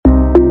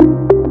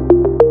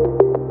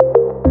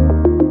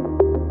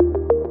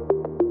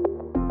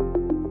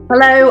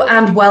Hello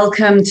and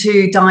welcome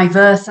to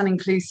Diverse and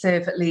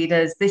Inclusive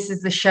Leaders. This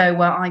is the show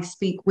where I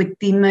speak with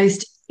the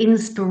most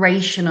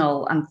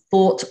inspirational and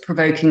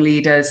thought-provoking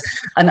leaders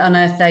and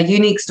unearth their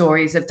unique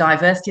stories of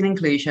diversity and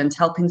inclusion to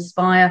help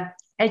inspire,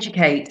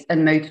 educate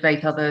and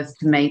motivate others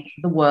to make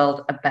the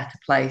world a better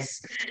place.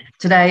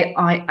 Today,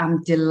 I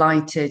am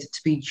delighted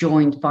to be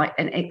joined by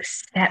an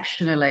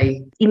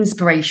exceptionally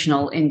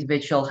inspirational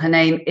individual. Her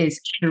name is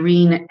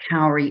Shireen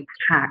Cowrie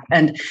Haque,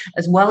 and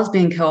as well as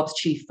being Co-op's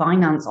Chief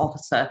Finance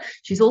Officer,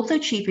 she's also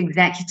Chief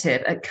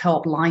Executive at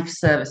Co-op Life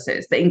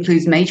Services. That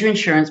includes major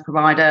insurance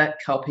provider,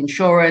 Co-op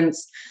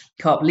Insurance,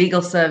 Co-op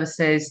Legal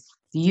Services,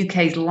 the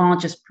UK's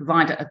largest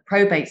provider of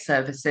probate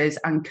services,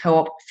 and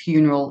Co-op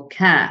Funeral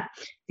Care,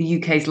 the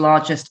UK's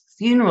largest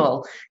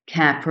funeral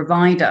care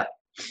provider.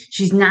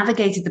 She's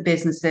navigated the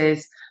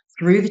businesses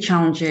through the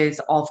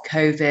challenges of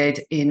COVID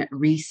in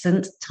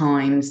recent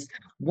times,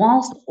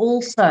 whilst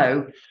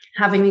also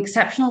having an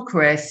exceptional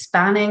career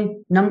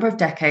spanning a number of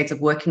decades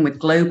of working with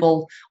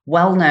global,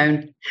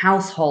 well-known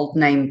household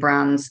name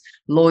brands,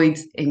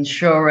 Lloyd's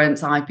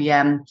Insurance,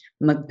 IBM,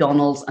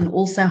 McDonald's, and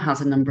also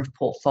has a number of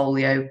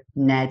portfolio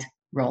NED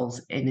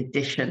roles in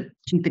addition.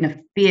 She's been a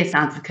fierce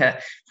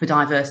advocate for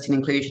diversity and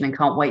inclusion and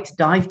can't wait to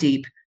dive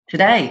deep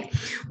today.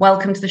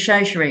 Welcome to the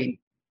show, Shireen.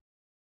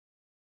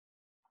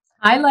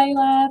 Hi,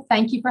 Layla.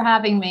 Thank you for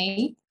having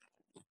me.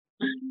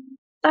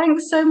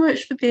 Thanks so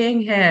much for being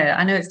here.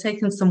 I know it's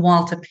taken some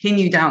while to pin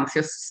you down because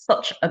you're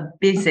such a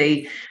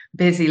busy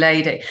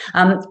lady.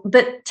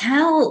 But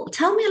tell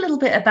me a little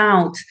bit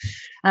about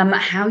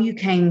how you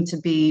came to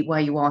be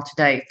where you are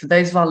today, for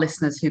those of our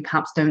listeners who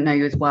perhaps don't know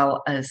you as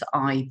well as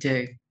I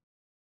do.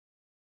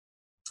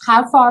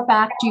 How far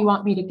back do you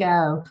want me to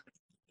go?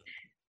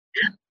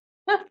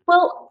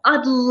 Well,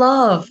 I'd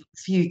love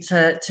for you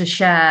to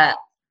share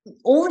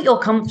all that you're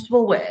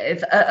comfortable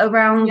with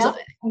around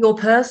your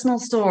personal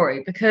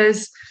story,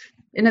 because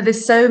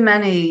there's so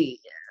many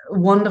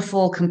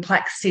wonderful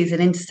complexities and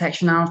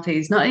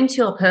intersectionalities, not into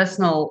your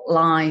personal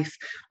life,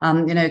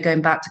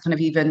 going back to kind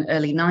of even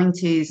early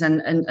 90s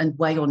and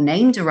where your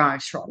name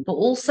derives from, but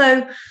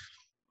also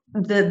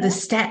the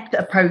stepped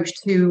approach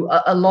to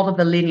a lot of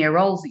the linear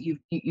roles that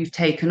you've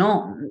taken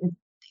on.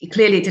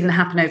 Clearly it didn't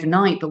happen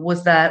overnight, but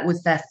was there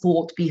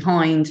thought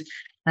behind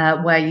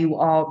where you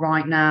are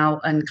right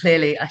now, and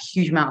clearly a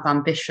huge amount of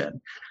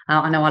ambition?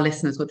 I know our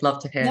listeners would love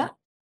to hear. Yeah.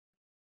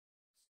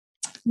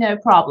 No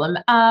problem.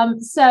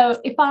 So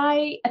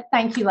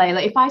thank you,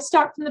 Layla. If I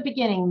start from the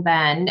beginning,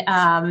 then,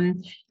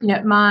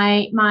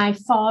 my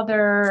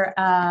father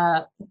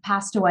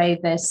passed away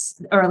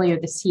earlier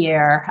this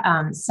year,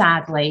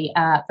 sadly,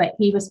 but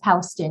he was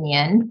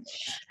Palestinian.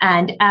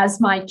 And as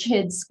my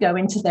kids go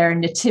into their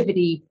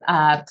nativity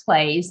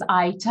plays,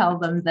 I tell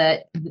them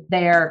that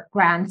their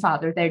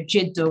grandfather, their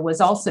Jiddu,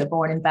 was also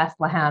born in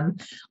Bethlehem,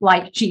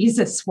 like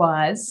Jesus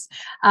was.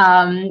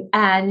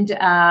 And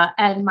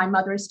my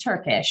mother is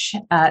Turkish.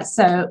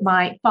 So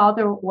my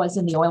father was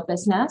in the oil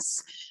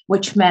business,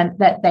 which meant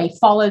that they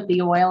followed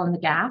the oil and the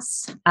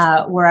gas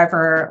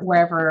wherever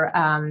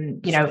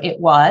it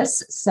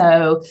was.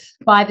 So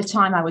by the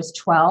time I was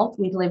 12,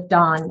 we lived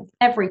on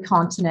every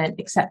continent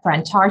except for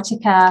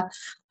Antarctica.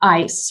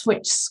 I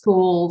switched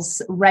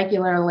schools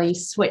regularly,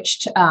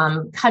 switched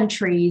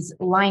countries,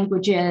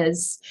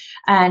 languages,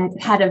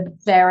 and had a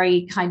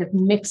very kind of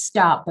mixed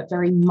up but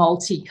very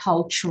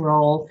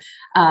multicultural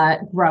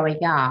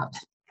growing up.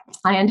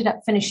 I ended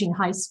up finishing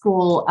high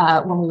school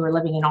when we were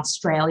living in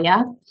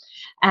Australia,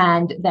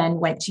 and then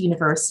went to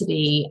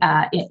university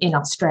in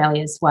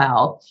Australia as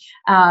well.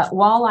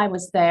 While I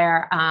was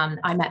there,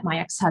 I met my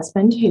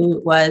ex-husband,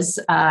 who was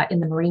in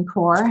the Marine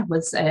Corps,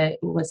 was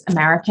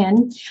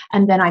American,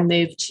 and then I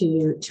moved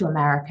to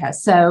America.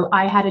 So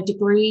I had a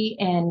degree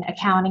in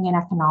accounting and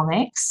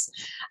economics,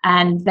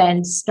 and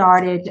then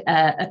started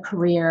a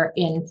career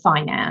in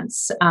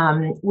finance.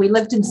 We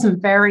lived in some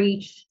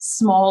very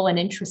small and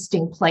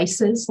interesting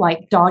places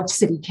like Dodge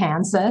City,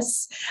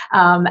 Kansas,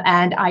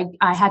 and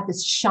I had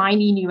this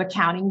shiny new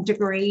accounting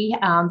degree,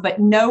 but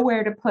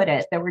nowhere to put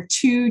it. There were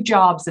two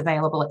jobs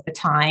available at the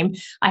time.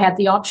 I had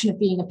the option of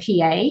being a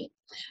PA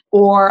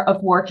or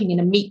of working in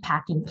a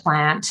meatpacking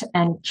plant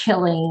and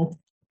killing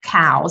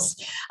cows.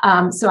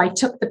 So I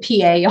took the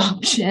PA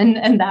option,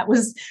 and that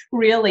was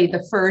really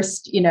the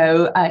first,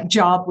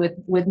 job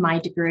with my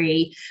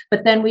degree.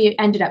 But then we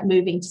ended up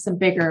moving to some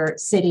bigger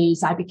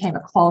cities. I became a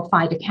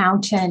qualified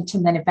accountant,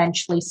 and then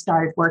eventually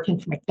started working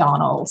for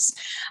McDonald's.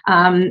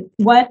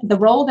 The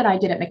role that I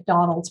did at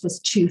McDonald's was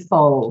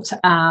twofold.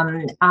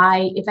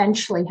 I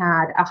eventually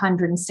had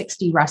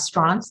 160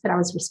 restaurants that I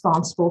was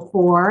responsible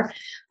for.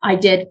 I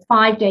did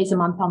 5 days a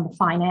month on the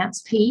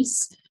finance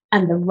piece,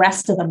 and the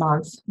rest of the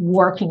month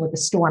working with the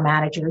store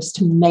managers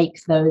to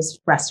make those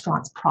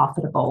restaurants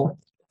profitable.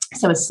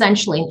 So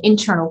essentially an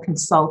internal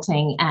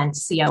consulting and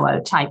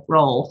COO type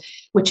role,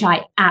 which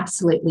I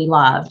absolutely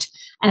loved.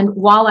 And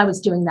while I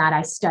was doing that,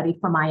 I studied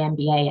for my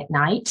MBA at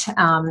night,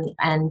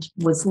 and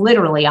was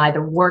literally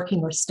either working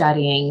or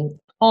studying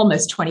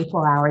almost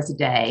 24 hours a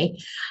day.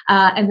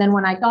 And then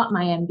when I got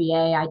my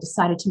MBA, I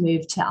decided to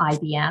move to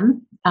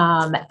IBM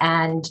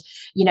And,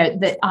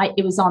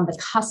 it was on the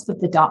cusp of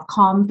the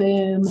dot-com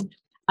boom.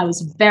 I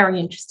was very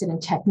interested in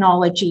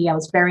technology. I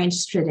was very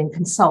interested in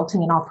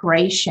consulting and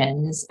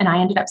operations. And I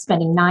ended up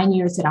spending 9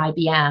 years at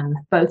IBM,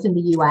 both in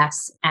the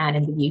US and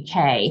in the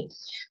UK.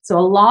 So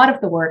a lot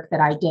of the work that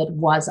I did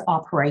was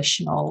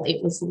operational.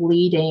 It was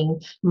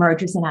leading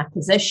mergers and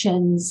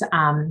acquisitions,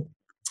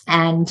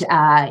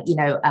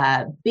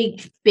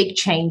 big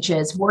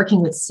changes,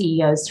 working with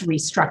CEOs to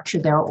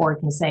restructure their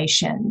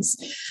organizations.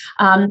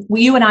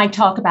 You and I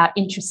talk about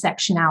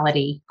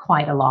intersectionality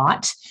quite a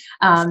lot.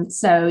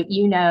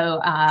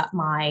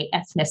 My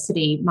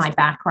ethnicity, my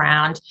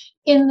background.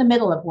 In the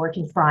middle of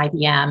working for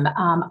IBM,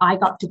 I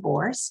got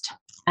divorced.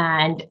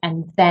 And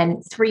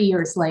then 3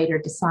 years later,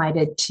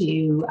 decided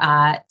to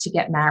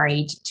get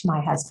married to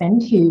my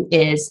husband, who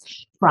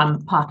is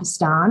from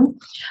Pakistan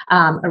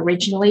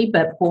originally,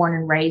 but born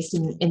and raised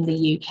in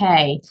the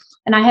UK.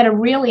 And I had a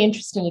really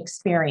interesting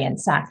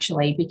experience,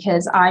 actually,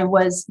 because I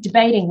was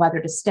debating whether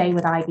to stay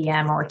with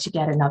IBM or to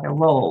get another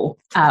role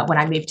when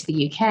I moved to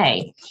the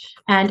UK.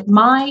 And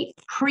my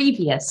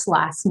previous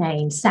last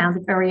name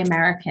sounded very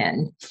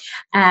American.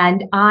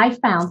 And I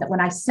found that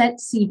when I sent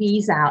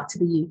CVs out to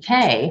the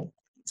UK,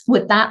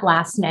 with that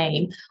last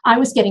name, I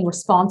was getting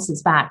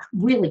responses back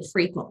really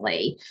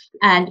frequently,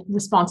 and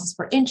responses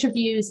for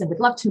interviews and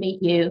would love to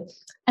meet you.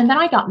 And then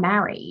I got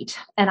married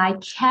and I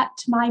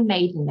kept my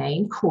maiden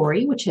name,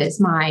 Corey, which is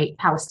my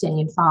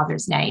Palestinian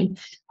father's name,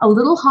 a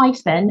little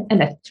hyphen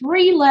and a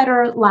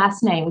 3-letter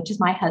last name, which is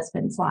my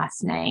husband's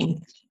last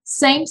name.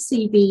 Same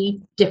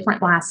CV,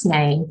 different last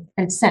name,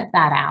 and sent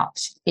that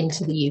out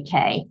into the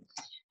UK.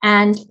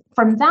 And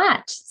from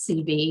that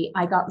CV,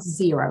 I got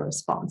 0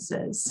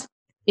 responses.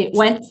 It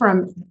went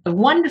from a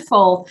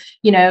wonderful,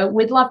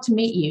 we'd love to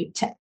meet you,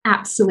 to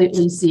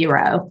absolutely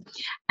 0.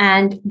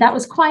 And that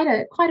was quite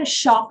a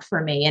shock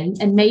for me,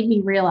 and made me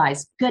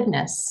realize,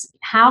 goodness,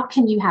 how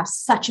can you have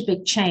such a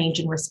big change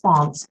in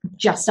response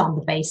just on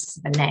the basis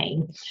of a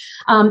name?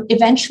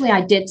 Eventually,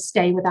 I did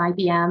stay with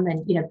IBM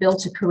and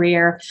built a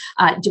career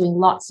doing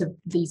lots of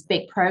these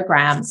big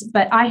programs.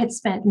 But I had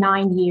spent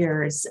 9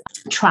 years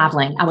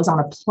traveling. I was on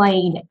a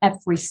plane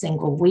every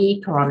single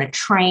week or on a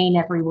train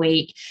every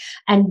week.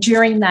 And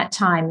during that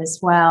time as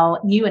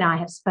well, you and I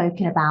have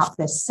spoken about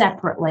this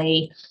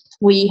separately.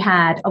 We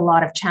had a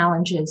lot of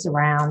challenges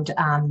around,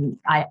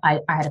 I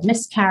had a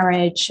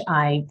miscarriage.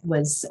 I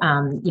was,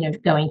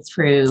 going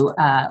through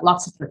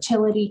lots of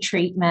fertility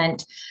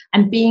treatment,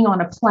 and being on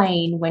a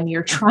plane when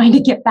you're trying to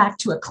get back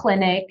to a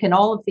clinic and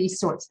all of these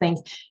sorts of things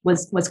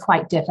was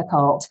quite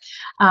difficult.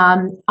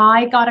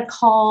 I got a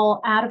call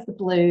out of the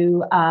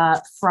blue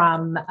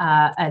from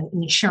an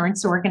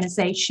insurance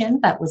organization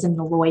that was in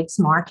the Lloyd's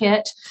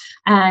market,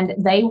 and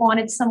they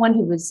wanted someone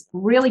who was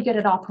really good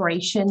at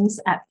operations,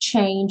 at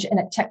change, and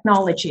at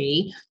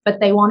technology, but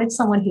they wanted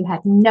someone who had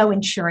no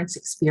insurance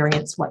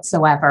experience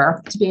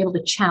whatsoever to be able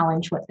to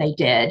challenge what they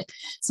did.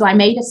 So I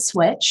made a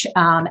switch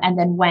and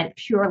then went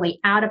purely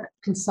out of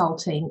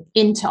consulting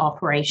into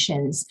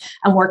operations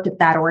and worked at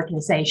that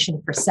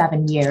organization for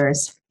 7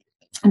 years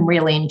and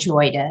really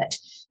enjoyed it.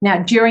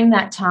 Now, during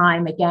that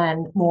time,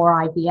 again, more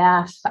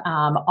IVF.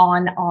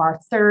 On our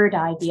 3rd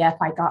IVF,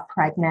 I got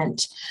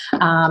pregnant.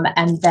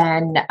 And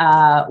then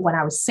when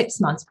I was 6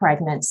 months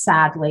pregnant,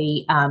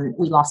 sadly,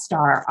 we lost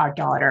our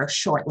daughter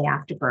shortly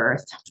after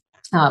birth.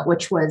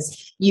 Which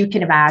was, you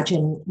can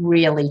imagine,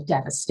 really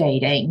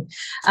devastating.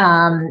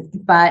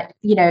 But,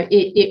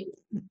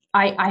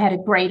 I had a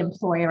great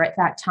employer at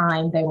that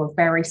time. They were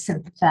very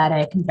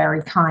sympathetic and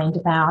very kind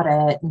about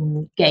it,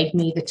 and gave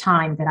me the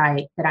time that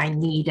I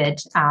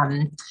needed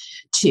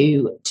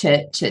to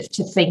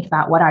think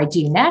about what I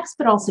do next,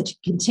 but also to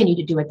continue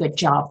to do a good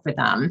job for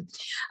them.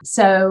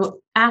 So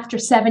after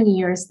 7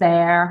 years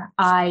there,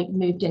 I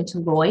moved into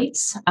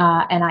Lloyd's,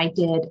 and I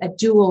did a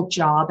dual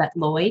job at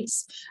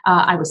Lloyd's.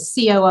 I was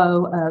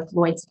COO of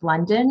Lloyd's of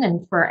London.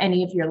 And for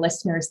any of your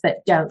listeners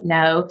that don't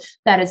know,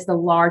 that is the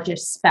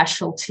largest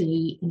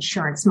specialty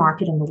insurance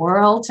market in the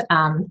world.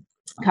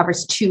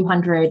 Covers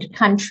 200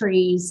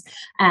 countries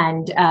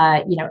and,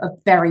 a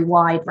very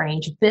wide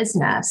range of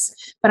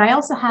business. But I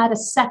also had a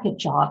second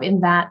job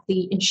in that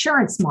the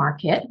insurance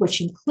market,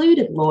 which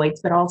included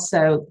Lloyd's, but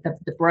also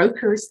the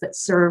brokers that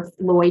serve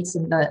Lloyd's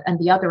and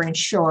the other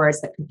insurers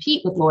that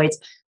compete with Lloyd's,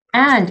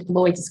 and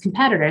Lloyd's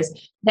competitors,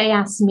 they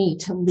asked me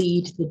to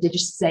lead the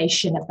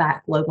digitization of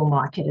that global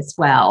market as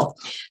well.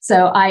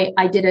 So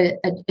I did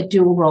a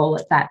dual role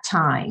at that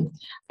time,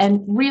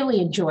 and really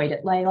enjoyed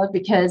it, Layla,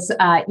 because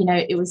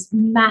it was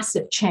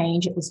massive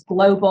change. It was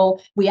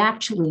global. We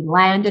actually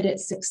landed it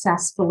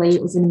successfully.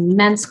 It was an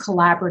immense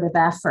collaborative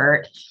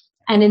effort.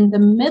 And in the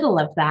middle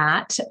of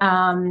that,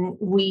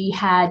 we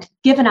had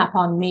given up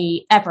on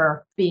me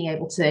ever being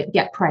able to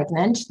get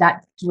pregnant.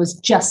 That was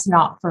just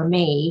not for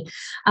me.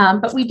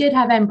 But we did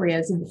have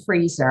embryos in the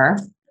freezer.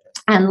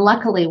 And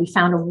luckily, we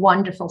found a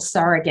wonderful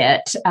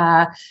surrogate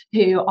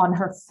who, on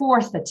her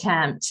fourth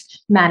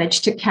attempt,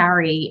 managed to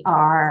carry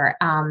our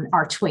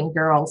twin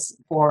girls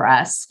for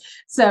us.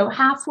 So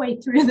halfway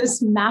through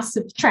this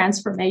massive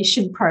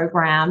transformation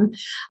program,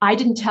 I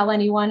didn't tell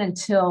anyone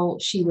until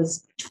she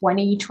was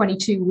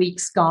 22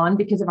 weeks gone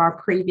because of our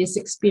previous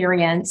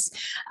experience.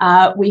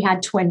 We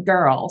had twin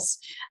girls,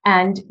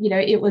 and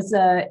it was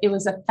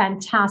a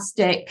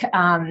fantastic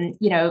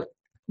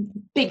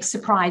big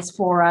surprise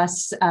for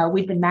us.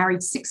 We'd been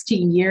married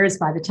 16 years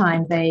by the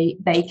time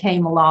they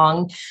came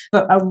along,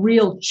 but a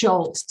real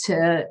jolt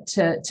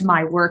to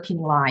my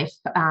working life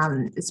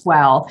as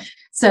well.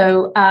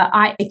 So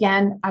I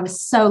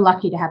was so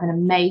lucky to have an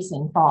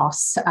amazing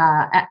boss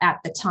at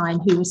the time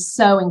who was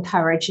so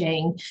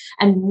encouraging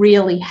and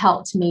really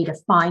helped me to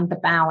find the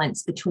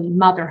balance between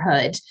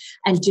motherhood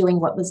and doing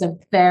what was a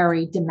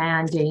very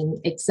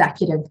demanding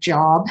executive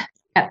job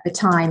at the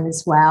time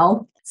as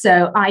well.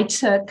 So I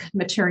took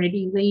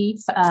maternity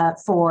leave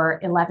for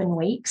 11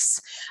 weeks,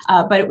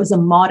 but it was a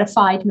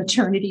modified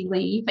maternity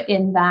leave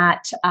in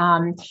that,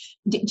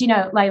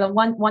 Layla,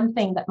 one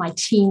thing that my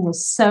team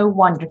was so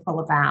wonderful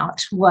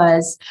about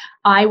was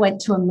I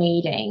went to a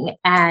meeting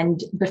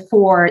and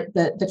before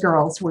the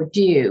girls were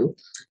due,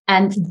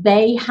 and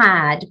they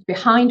had,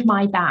 behind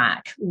my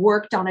back,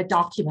 worked on a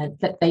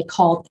document that they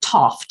called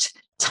TOFT,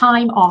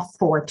 Time Off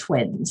for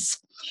Twins.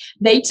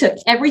 They took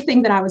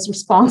everything that I was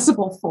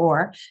responsible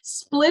for,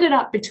 split it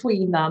up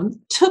between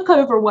them, took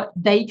over what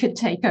they could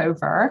take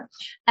over,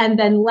 and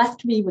then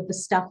left me with the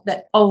stuff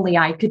that only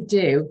I could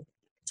do.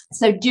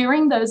 So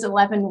during those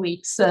 11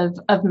 weeks of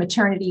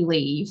maternity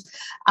leave,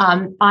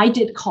 I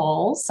did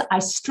calls. I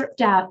stripped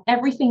out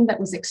everything that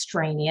was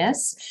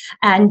extraneous.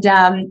 And,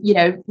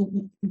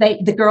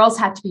 the girls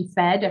had to be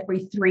fed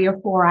every 3 or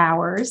 4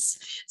 hours.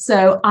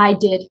 So I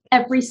did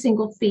every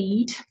single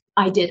feed.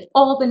 I did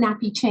all the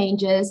nappy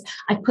changes.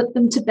 I put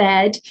them to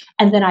bed,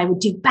 and then I would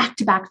do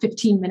back-to-back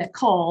 15-minute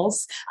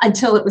calls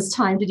until it was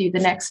time to do the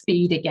next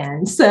feed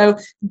again. So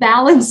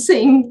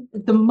balancing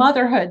the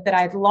motherhood that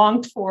I'd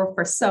longed for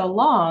so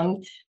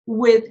long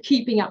with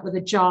keeping up with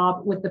a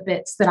job with the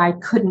bits that I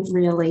couldn't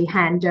really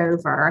hand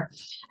over.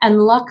 And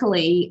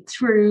luckily,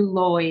 through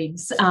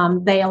Lloyd's,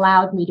 they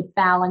allowed me to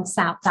balance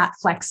out that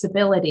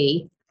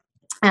flexibility.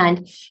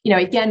 And,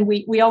 again,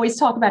 we always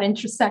talk about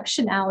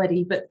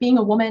intersectionality, but being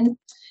a woman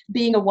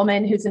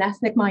who's an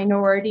ethnic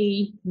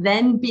minority,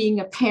 then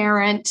being a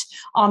parent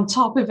on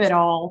top of it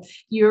all,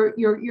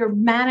 you're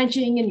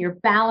managing and you're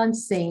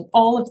balancing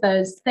all of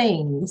those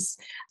things.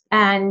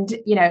 And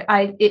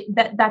that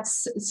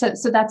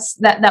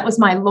was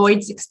my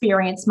Lloyd's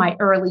experience, my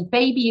early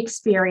baby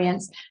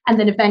experience, and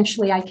then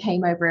eventually I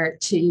came over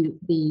to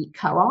the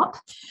co-op.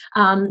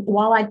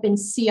 While I'd been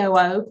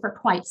COO for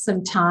quite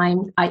some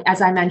time,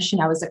 as I mentioned,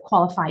 I was a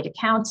qualified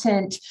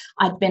accountant.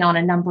 I'd been on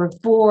a number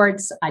of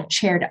boards. I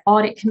chaired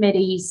audit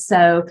committees.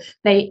 So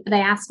they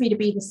asked me to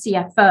be the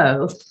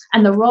CFO,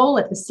 and the role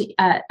as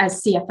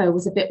CFO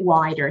was a bit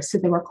wider. So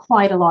there were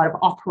quite a lot of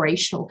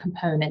operational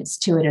components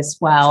to it as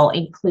well,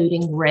 including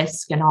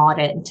risk and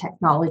audit and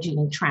technology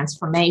and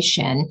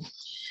transformation.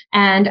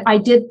 And I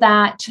did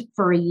that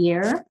for a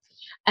year.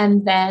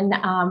 And then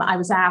I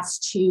was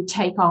asked to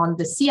take on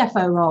the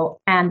CFO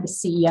role and the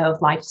CEO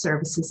of Life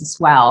Services as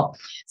well.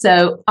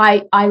 So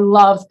I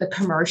love the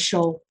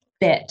commercial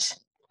bit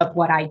of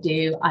what I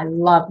do. I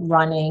love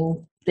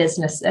running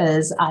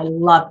businesses. I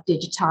love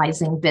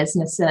digitizing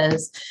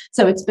businesses.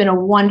 So it's been a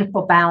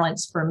wonderful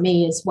balance for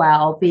me as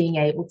well, being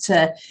able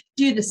to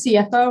do the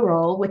CFO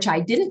role, which I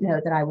didn't know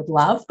that I would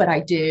love, but I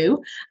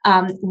do,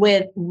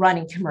 with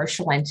running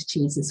commercial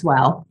entities as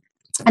well.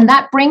 And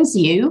that brings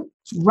you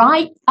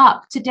right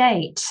up to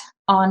date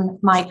on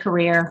my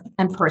career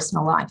and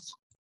personal life.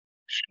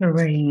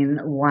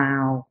 Shireen,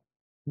 wow.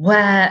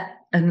 Where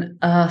on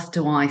earth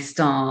do I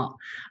start?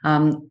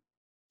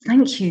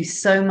 Thank you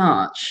so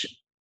much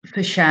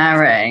for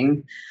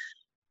sharing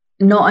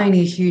not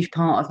only a huge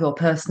part of your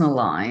personal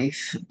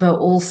life, but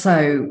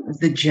also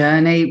the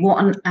journey.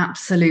 What an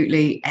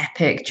absolutely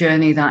epic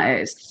journey that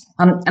is.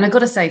 And I've got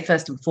to say,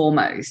 first and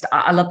foremost,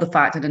 I love the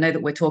fact, and I know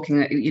that we're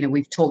talking,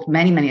 we've talked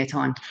many a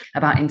time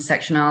about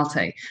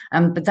intersectionality,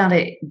 but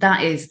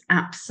that is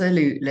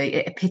absolutely,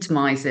 it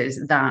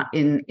epitomizes that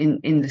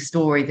in the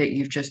story that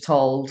you've just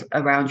told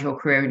around your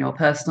career and your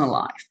personal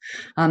life.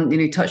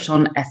 You touched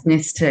on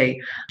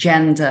ethnicity,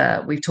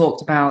 gender. We've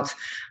talked about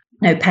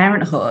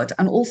parenthood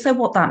and also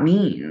what that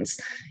means.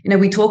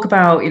 We talk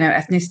about,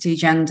 ethnicity,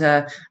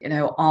 gender,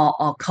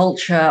 our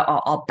culture,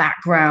 our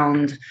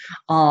background,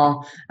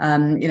 our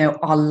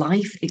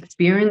life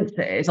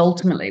experiences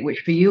ultimately, which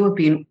for you have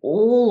been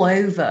all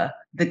over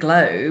the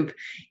globe,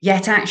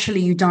 yet actually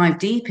you dive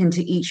deep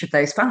into each of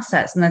those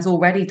facets, and there's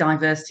already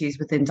diversities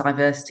within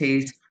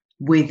diversities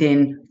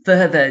within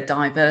further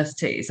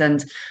diversities,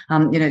 and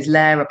it's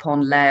layer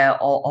upon layer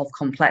of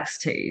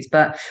complexities,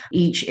 but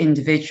each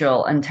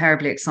individual and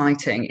terribly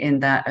exciting in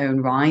their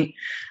own right.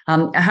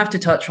 I have to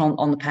touch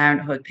on the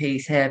parenthood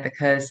piece here,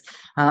 because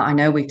I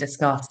know we've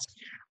discussed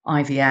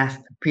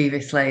IVF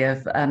previously,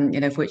 of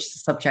of which is a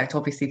subject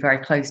obviously very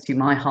close to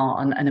my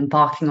heart, and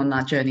embarking on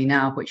that journey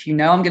now, which I'm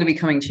going to be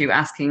coming to you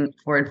asking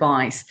for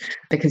advice,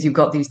 because you've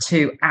got these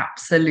two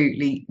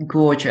absolutely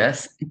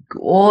gorgeous,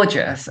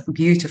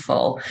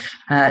 beautiful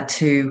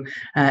two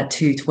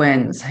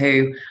twins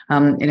who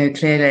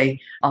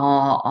clearly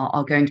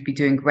are going to be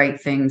doing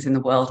great things in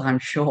the world, I'm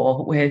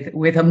sure,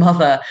 with a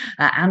mother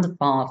and a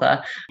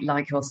father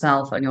like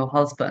yourself and your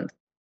husband.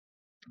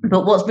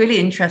 But what's really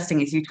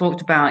interesting is you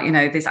talked about,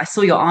 this, I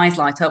saw your eyes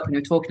light up when you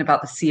were talking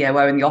about the COO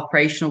and the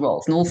operational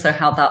roles, and also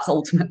how that's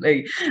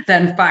ultimately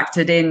then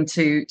factored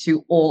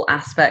into all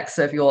aspects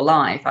of your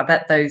life. I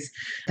bet those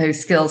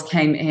skills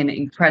came in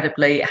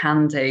incredibly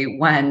handy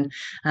when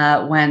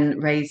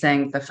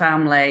raising the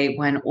family,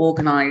 when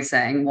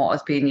organizing what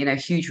has been,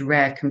 huge,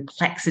 rare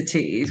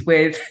complexities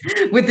with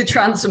the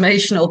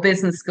transformational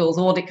business schools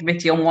audit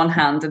committee on one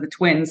hand and the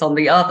twins on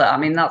the other. I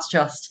mean, that's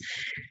just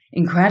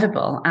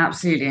incredible,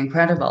 absolutely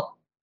incredible.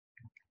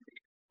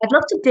 I'd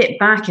love to dip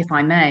back, if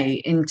I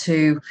may,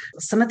 into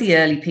some of the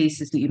early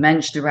pieces that you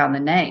mentioned around the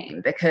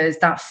name, because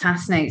that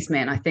fascinates me.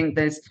 And I think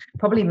there's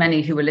probably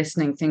many who are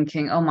listening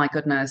thinking, oh my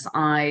goodness, this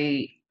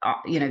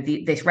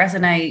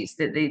resonates,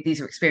 that these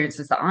are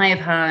experiences that I have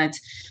had.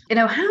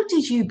 How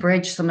did you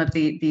bridge some of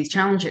these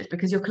challenges?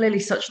 Because you're clearly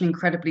such an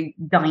incredibly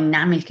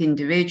dynamic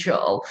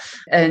individual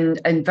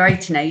and very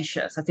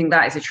tenacious. I think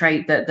that is a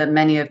trait that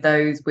many of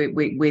those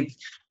with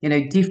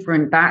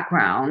different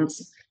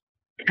backgrounds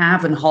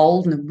have and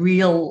hold, and a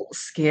real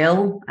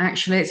skill.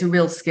 Actually, it's a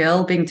real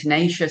skill. Being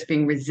tenacious,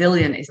 being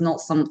resilient is not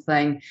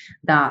something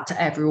that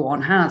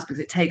everyone has, because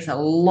it takes a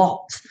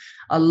lot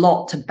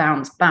to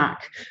bounce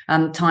back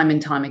time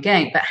and time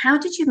again. But how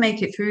did you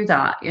make it through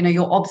that?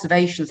 Your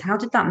observations, how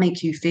did that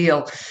make you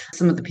feel,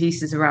 some of the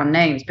pieces around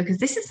names? Because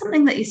this is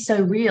something that is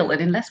so real,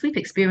 and unless we've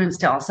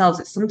experienced it ourselves,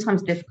 it's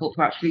sometimes difficult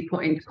to actually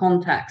put into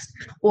context,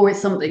 or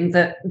it's something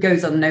that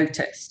goes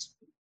unnoticed.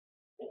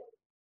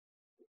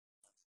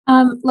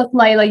 Look,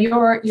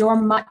 Layla, you're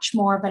much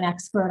more of an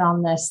expert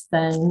on this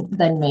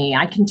than me.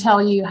 I can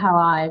tell you how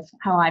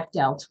I've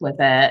dealt with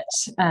it,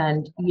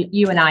 and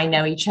you and I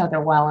know each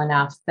other well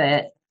enough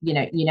that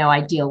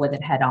I deal with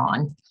it head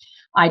on.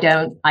 I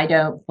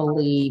don't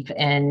believe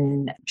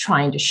in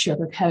trying to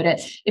sugarcoat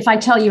it. If I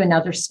tell you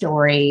another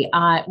story,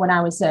 when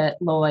I was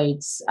at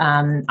Lloyd's,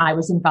 I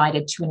was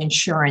invited to an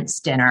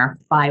insurance dinner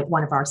by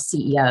one of our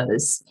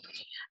CEOs.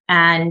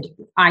 And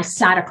I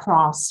sat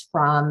across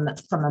from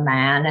a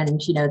man,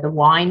 and, the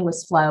wine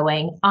was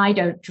flowing. I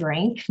don't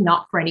drink,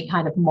 not for any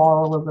kind of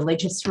moral or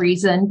religious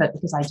reason, but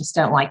because I just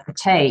don't like the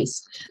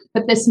taste.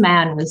 But this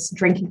man was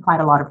drinking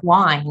quite a lot of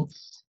wine.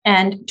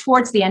 And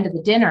towards the end of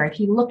the dinner,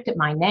 he looked at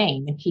my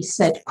name and he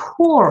said,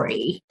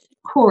 Corey,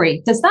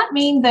 does that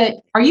mean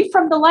are you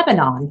from the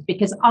Lebanon?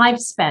 Because I've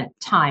spent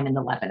time in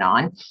the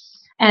Lebanon.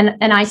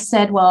 And I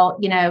said, well,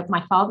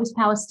 my father's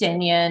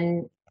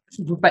Palestinian,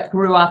 but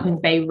grew up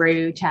in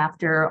Beirut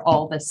after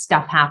all this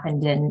stuff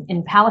happened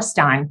in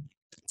Palestine.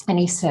 And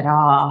he said,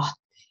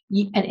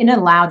 and in a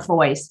loud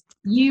voice,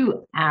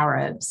 you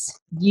Arabs,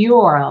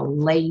 you're a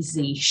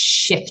lazy,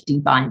 shifty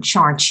bunch,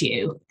 aren't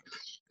you?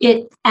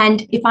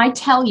 And if I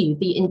tell you,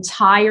 the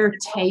entire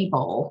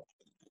table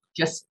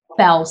just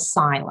fell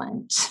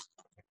silent.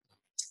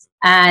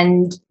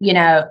 And,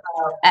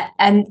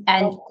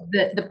 and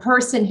the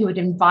person who had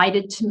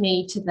invited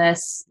me to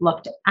this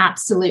looked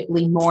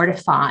absolutely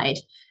mortified.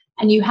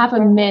 And you have a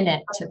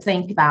minute to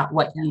think about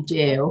what you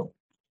do.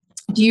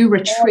 Do you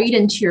retreat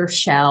into your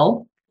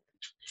shell?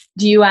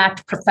 Do you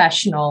act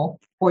professional,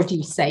 or do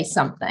you say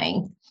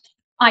something?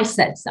 I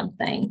said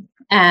something.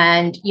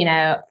 And,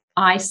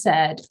 I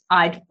said,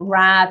 I'd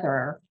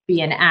rather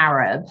be an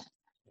Arab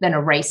than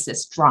a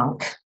racist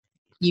drunk.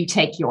 You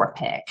take your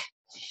pick.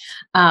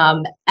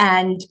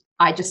 And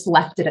I just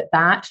left it at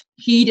that.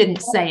 He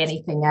didn't say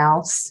anything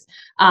else.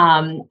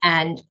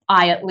 And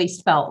I at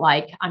least felt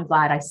like I'm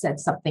glad I said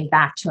something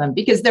back to him,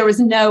 because there was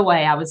no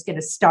way I was going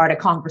to start a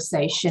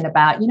conversation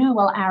about,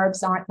 well,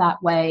 Arabs aren't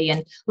that way,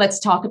 and let's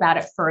talk about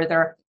it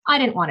further. I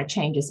didn't want to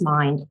change his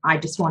mind. I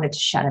just wanted to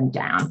shut him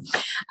down.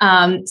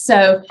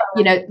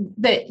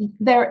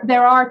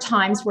 There are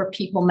times where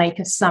people make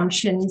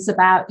assumptions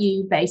about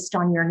you based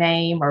on your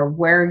name or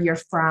where you're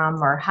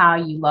from or how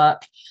you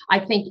look. I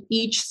think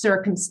each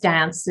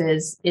circumstance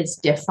is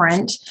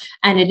different,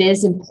 and it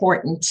is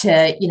important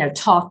to,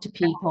 talk to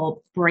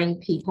people, bring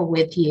people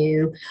with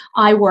you.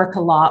 I work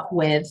a lot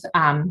with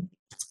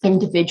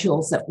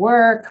individuals at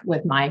work,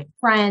 with my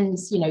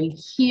friends. You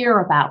hear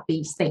about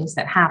these things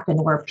that happen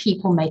where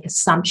people make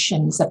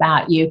assumptions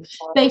about you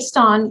based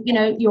on,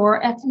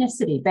 your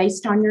ethnicity,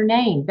 based on your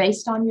name,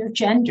 based on your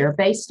gender,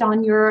 based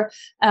on your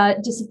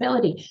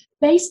disability,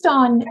 based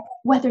on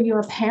whether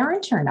you're a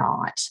parent or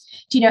not.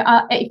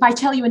 If I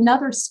tell you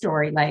another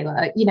story,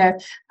 Layla,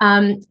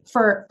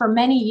 for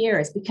many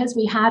years, because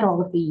we had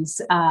all of these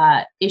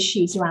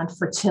issues around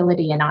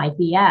fertility and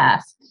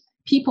IVF,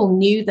 people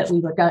knew that we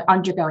were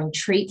undergoing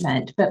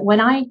treatment. But when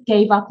I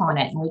gave up on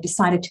it and we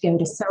decided to go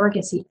to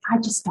surrogacy, I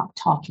just stopped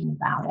talking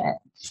about it.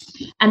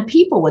 And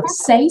people would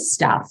say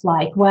stuff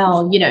like,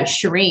 well,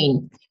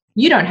 Shireen,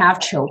 you don't have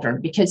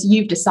children because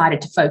you've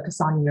decided to focus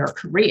on your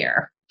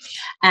career.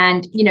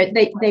 And,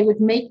 they would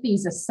make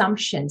these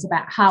assumptions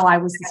about how I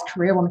was this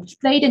career woman.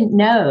 They didn't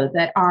know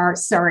that our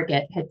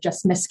surrogate had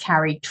just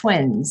miscarried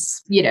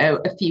twins,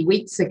 a few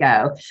weeks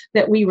ago,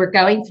 that we were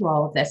going through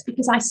all of this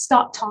because I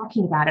stopped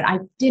talking about it. I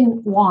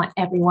didn't want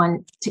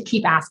everyone to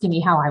keep asking me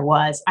how I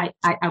was.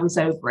 I was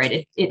over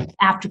it. It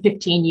after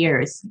 15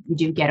 years, you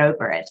do get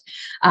over it,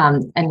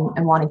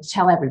 and wanting to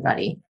tell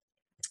everybody.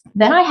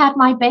 Then I had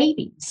my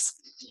babies,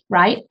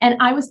 right?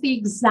 And I was the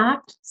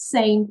exact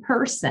same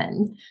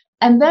person.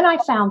 And then I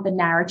found the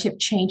narrative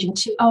changing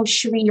to, oh,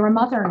 Shireen, you're a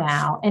mother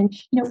now. And,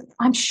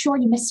 I'm sure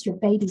you miss your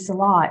babies a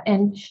lot.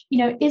 And,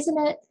 isn't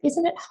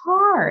it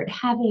hard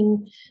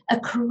having a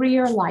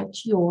career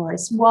like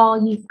yours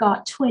while you've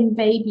got twin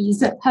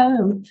babies at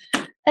home?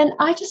 And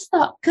I just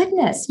thought,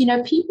 goodness,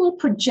 people are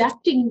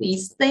projecting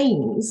these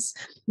things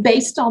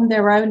based on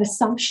their own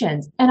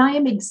assumptions. And I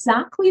am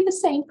exactly the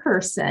same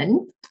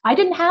person. I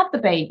didn't have the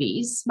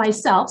babies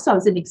myself, so I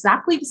was in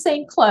exactly the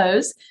same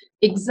clothes,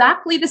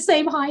 exactly the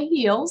same high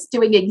heels,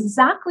 doing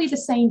exactly the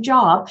same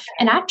job.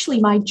 And actually,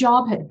 my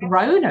job had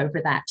grown over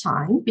that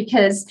time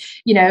because,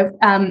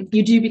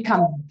 you do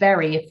become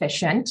very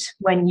efficient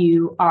when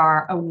you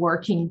are a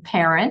working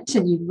parent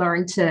and you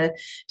learn to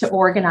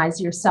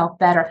organize yourself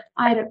better.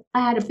 I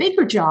had a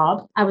bigger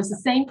job. I was the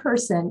same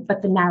person,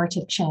 but the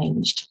narrative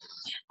changed.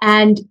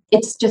 And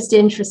it's just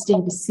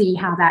interesting to see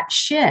how that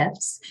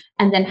shifts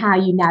and then how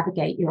you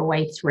navigate your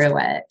way through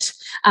it.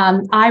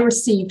 I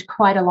received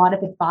quite a lot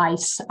of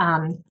advice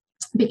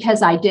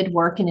because I did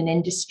work in an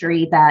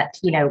industry that,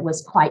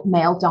 was quite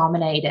male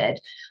dominated.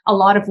 A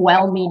lot of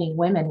well-meaning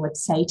women would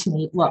say to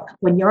me, look,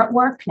 when you're at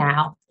work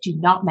now, do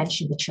not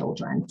mention the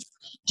children.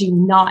 Do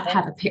not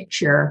have a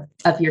picture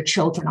of your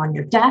children on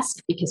your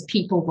desk because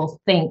people will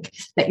think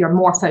that you're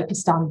more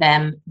focused on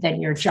them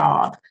than your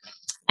job.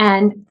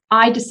 And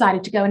I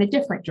decided to go in a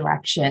different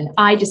direction.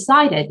 I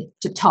decided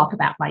to talk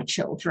about my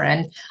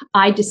children.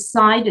 I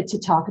decided to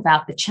talk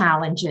about the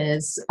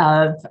challenges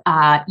of,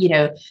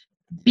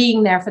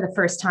 being there for the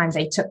first time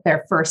they took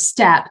their first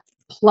step,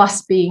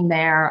 plus being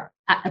there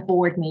at a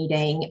board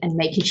meeting and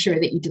making sure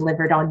that you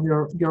delivered on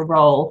your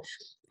role,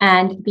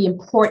 and the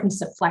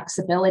importance of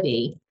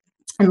flexibility.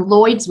 And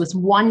Lloyd's was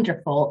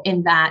wonderful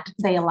in that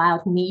they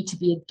allowed me to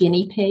be a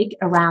guinea pig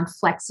around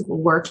flexible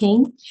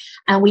working.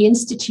 And we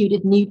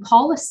instituted new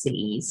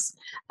policies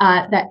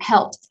that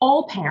helped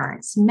all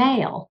parents,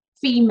 male,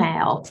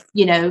 female,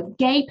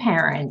 gay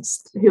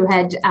parents who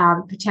had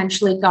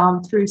potentially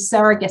gone through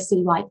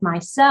surrogacy like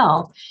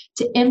myself,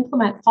 to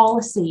implement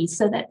policies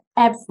so that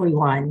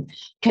everyone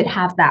could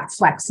have that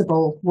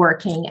flexible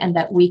working and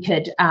that we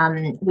could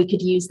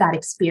use that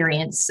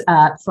experience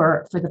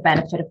for the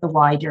benefit of the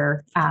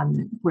wider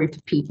group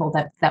of people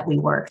that we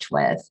worked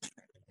with.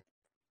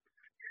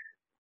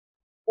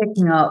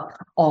 Picking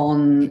up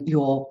on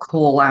your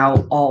call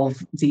out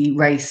of the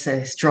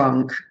racist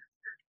drunk,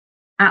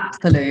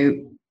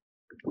 absolute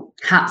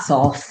hats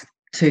off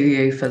to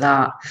you for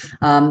that.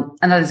 And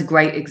that is a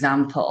great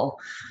example,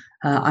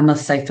 I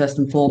must say, first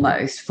and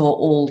foremost, for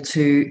all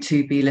to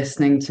be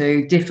listening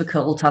to,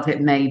 difficult as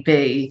it may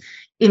be,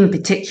 in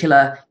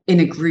particular in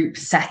a group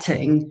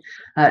setting,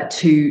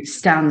 to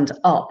stand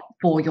up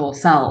for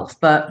yourself.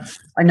 But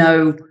I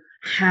know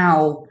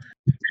how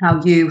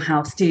you,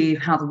 how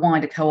Steve, how the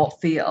wider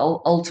co-op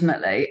feel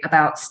ultimately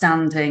about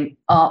standing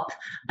up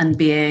and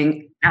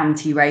being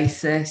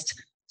anti-racist.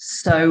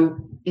 So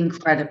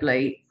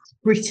incredibly,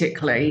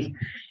 critically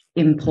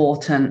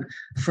important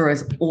for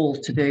us all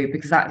to do,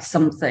 because that's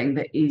something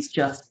that is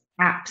just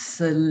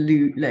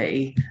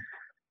absolutely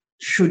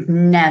should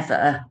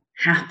never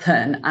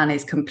happen and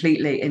is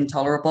completely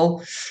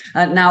intolerable.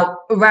 Now,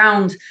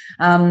 around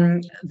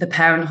the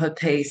parenthood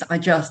piece,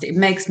 it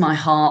makes my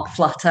heart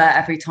flutter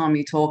every time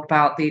you talk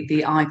about the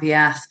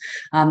IVF,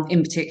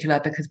 in particular,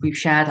 because we've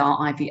shared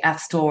our IVF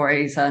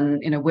stories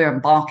and, we're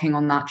embarking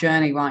on that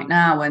journey right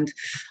now. And,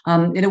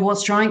 what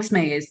strikes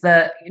me is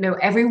that,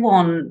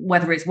 everyone,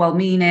 whether it's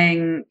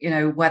well-meaning,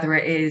 whether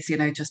it is,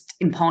 just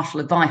impartial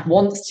advice,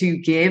 wants to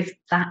give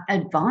that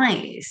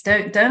advice,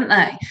 don't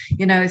they?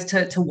 As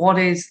to what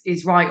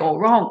is right or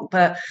wrong.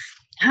 But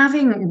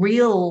having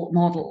real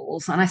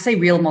models, and I say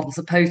real models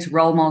opposed to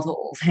role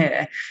models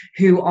here,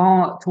 who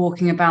are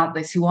talking about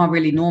this, who are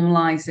really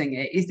normalizing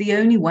it, is the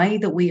only way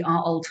that we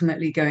are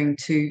ultimately going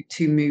to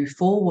move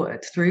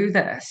forward through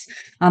this.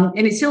 And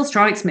it still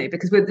strikes me,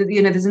 because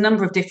there's a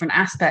number of different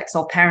aspects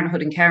of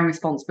parenthood and caring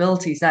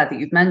responsibilities there that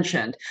you've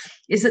mentioned.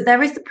 is that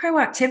there is the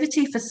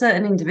proactivity for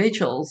certain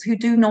individuals who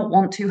do not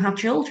want to have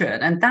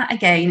children, and that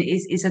again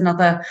is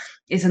another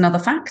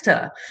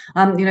factor.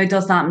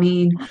 Does that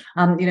mean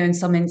in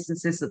some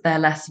instances that they're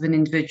less of an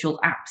individual?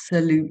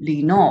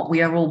 Absolutely not.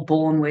 We are all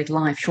born with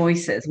life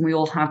choices, and we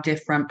all have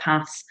different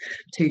paths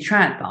to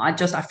tread.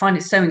 But I find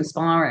it so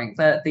inspiring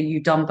that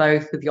you've done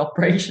both with the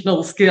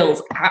operational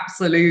skills,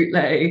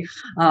 absolutely,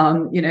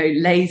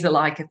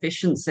 laser-like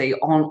efficiency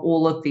on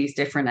all of these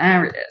different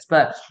areas.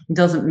 But it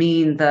doesn't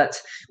mean that,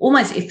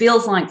 almost it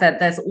feels like that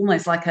there's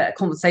almost like a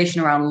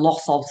conversation around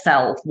loss of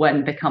self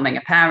when becoming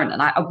a parent,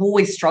 and I've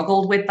always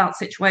struggled with that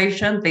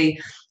situation.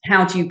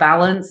 How do you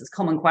balance? It's a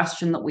common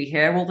question that we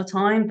hear all the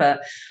time,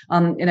 but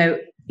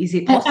is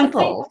it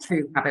possible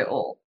to have it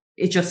all?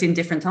 It's just in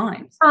different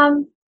times.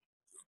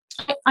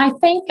 I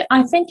think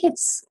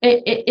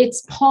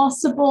it's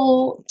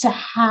possible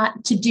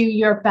to do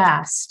your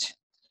best,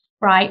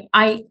 right?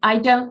 I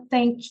don't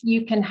think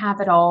you can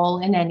have it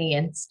all in any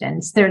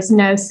instance. There's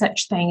no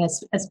such thing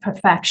as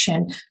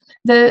perfection.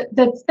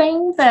 The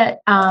thing that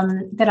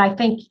I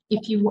think,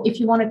 if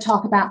you want to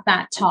talk about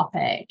that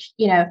topic,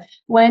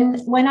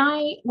 when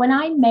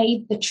I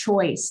made the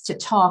choice to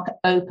talk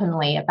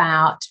openly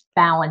about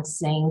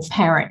balancing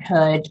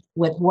parenthood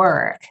with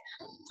work,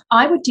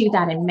 I would do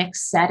that in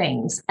mixed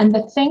settings. And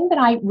the thing that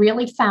I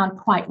really found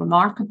quite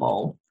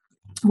remarkable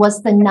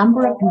was the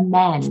number of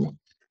men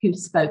who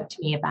spoke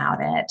to me about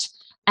it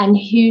and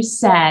who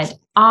said,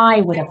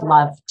 I would have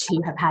loved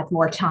to have had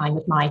more time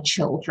with my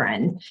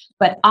children,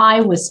 but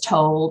I was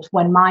told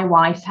when my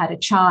wife had a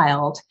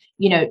child,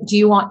 do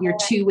you want your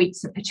 2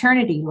 weeks of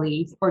paternity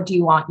leave or do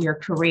you want your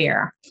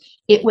career?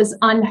 It was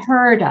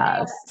unheard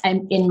of,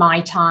 and in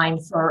my time,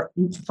 for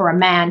a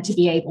man to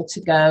be able to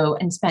go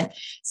and spend.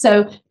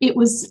 So it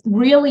was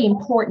really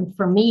important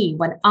for me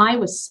when I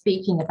was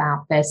speaking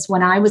about this,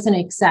 when I was an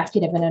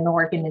executive in an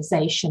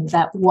organization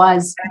that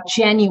was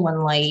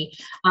genuinely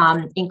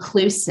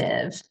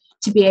inclusive,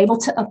 to be able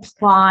to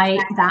apply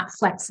that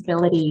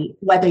flexibility,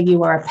 whether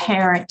you are a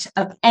parent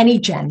of any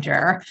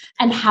gender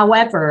and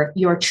however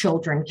your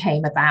children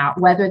came about,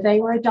 whether they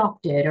were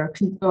adopted or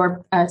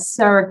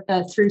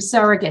through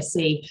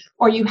surrogacy,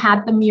 or you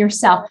had them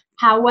yourself,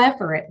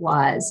 however it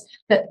was,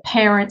 that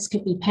parents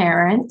could be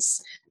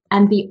parents.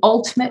 And the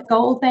ultimate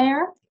goal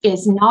there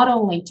is not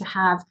only to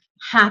have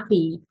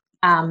happy,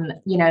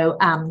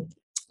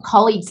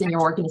 colleagues in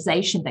your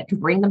organization that can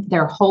bring them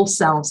their whole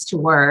selves to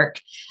work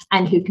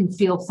and who can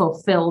feel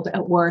fulfilled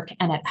at work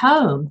and at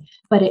home,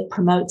 but it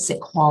promotes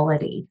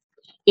equality.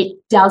 It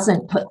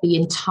doesn't put the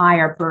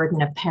entire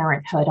burden of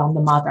parenthood on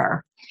the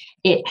mother.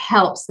 It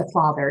helps the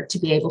father to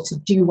be able to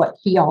do what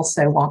he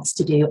also wants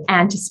to do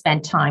and to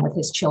spend time with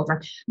his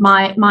children.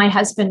 My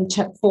husband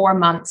took 4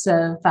 months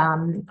of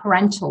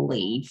parental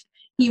leave.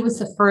 He was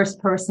the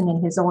first person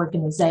in his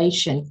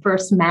organization,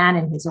 first man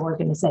in his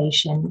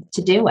organization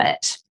to do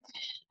it.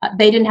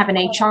 They didn't have an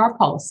HR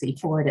policy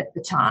for it at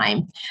the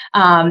time.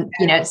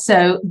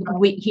 So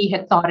he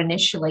had thought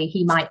initially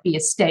he might be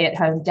a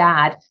stay-at-home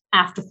dad.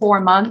 After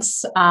 4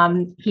 months,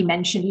 he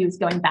mentioned he was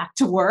going back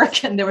to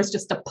work, and there was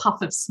just a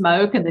puff of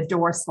smoke and the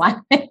door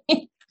slamming.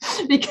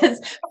 Because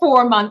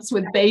 4 months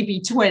with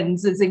baby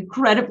twins is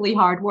incredibly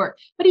hard work.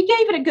 But he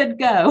gave it a good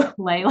go,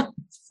 Layla.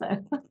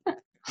 So.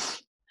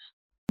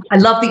 I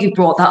love that you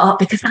brought that up,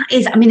 because that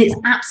is, it's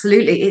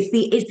absolutely,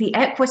 it's the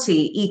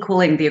equity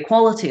equaling the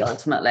equality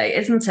ultimately,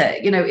 isn't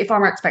it? If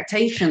our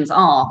expectations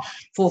are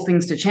for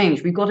things to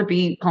change, we've got to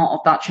be part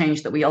of that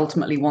change that we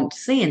ultimately want to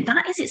see. And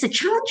it's a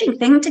challenging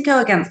thing to go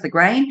against the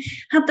grain.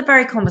 Had the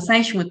very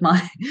conversation with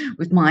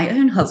my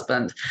own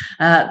husband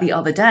the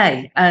other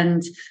day,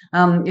 and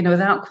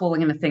without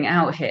calling anything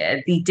out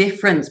here, the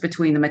difference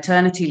between the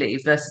maternity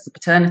leave versus the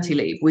paternity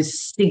leave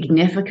was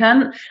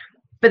significant.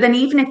 But then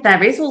even if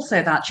there is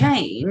also that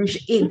change,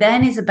 it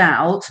then is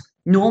about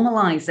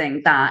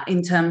normalizing that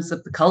in terms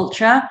of the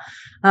culture.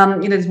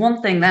 There's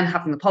one thing then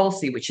having the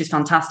policy, which is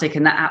fantastic,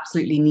 and that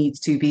absolutely needs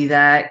to be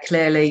there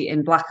clearly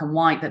in black and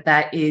white, that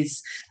there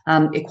is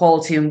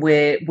equality, and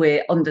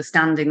we're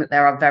understanding that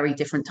there are very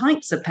different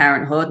types of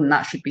parenthood, and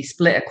that should be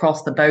split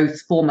across the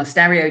both former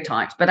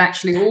stereotypes, but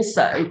actually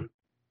also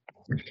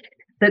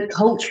that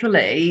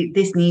culturally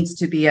this needs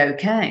to be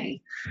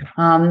okay.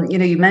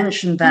 You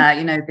mentioned that,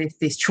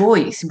 this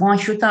choice. Why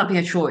should that be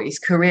a choice?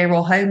 Career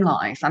or home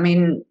life?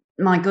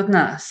 My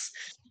goodness.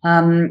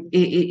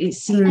 It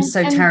seems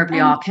so terribly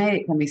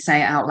archaic when we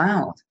say it out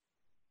loud.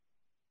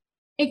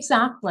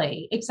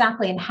 Exactly.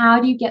 And how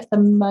do you get the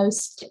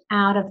most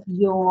out of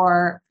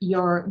your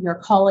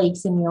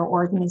colleagues in your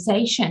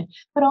organization?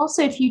 But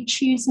also, if you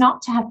choose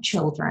not to have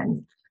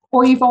children,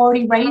 or you've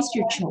already raised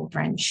your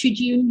children, should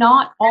you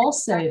not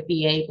also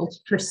be able to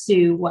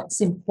pursue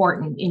what's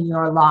important in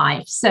your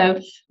life?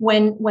 So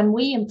when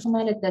we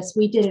implemented this,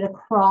 we did it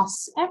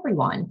across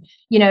everyone.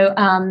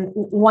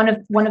 One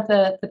of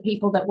the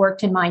people that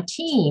worked in my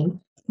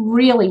team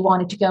really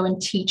wanted to go and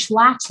teach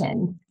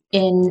Latin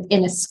in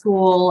a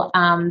school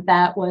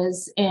that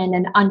was in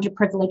an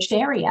underprivileged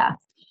area.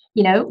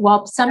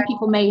 While some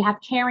people may have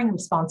caring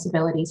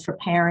responsibilities for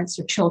parents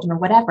or children or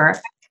whatever,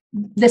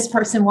 this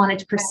person wanted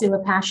to pursue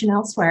a passion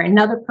elsewhere.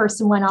 Another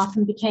person went off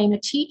and became a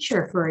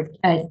teacher for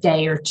a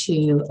day or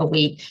two a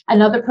week.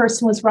 Another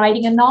person was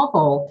writing a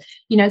novel,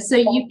 so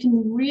you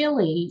can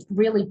really,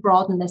 really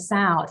broaden this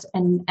out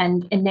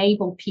and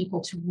enable people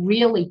to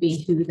really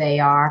be who they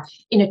are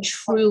in a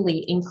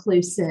truly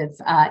inclusive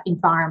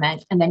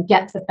environment, and then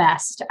get the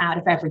best out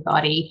of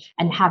everybody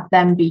and have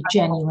them be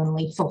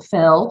genuinely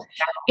fulfilled.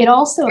 It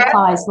also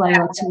applies,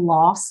 Layla, to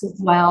loss as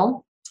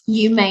well.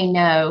 You may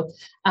know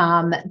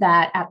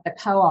that at the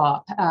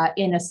co-op,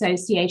 in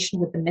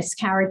association with the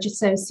Miscarriage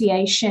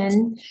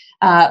Association,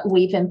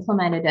 we've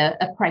implemented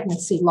a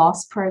pregnancy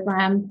loss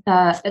program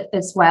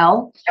as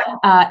well,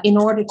 in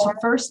order to,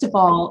 first of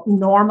all,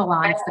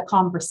 normalize the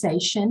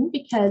conversation,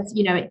 because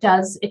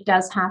it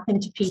does happen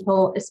to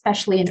people,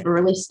 especially in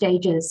early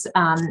stages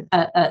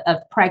of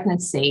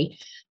pregnancy,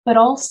 but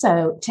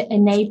also to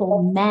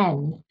enable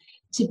men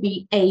to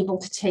be able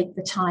to take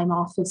the time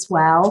off as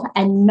well,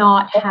 and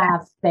not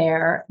have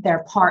their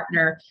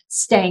partner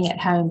staying at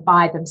home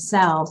by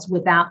themselves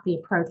without the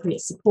appropriate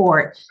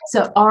support.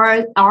 So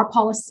our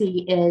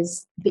policy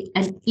is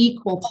an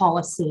equal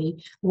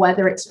policy,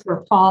 whether it's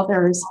for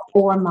fathers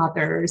or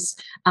mothers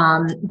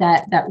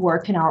that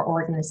work in our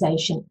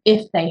organization.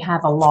 If they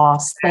have a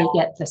loss, they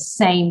get the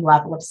same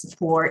level of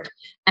support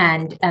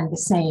and the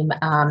same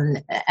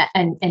and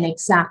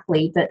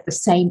exactly the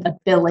same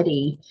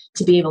ability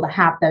to be able to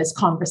have those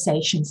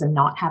conversations and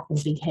not have them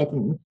be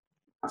hidden.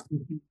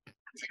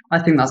 I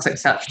think that's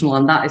exceptional,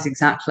 and that is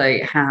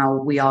exactly how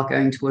we are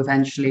going to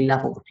eventually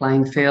level the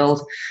playing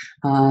field.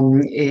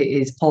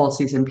 It is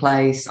policies in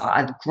place.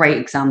 A great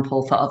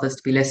example for others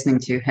to be listening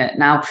to here.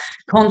 Now,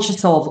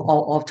 conscious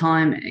of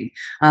timing,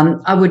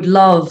 I would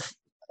love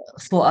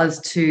for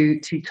us to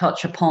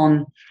touch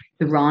upon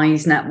the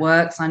RISE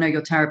networks. I know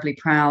you're terribly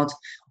proud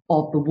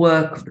of the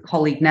work of the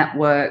colleague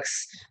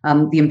networks,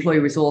 the employee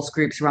resource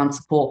groups around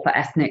support for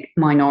ethnic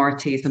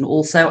minorities, and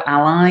also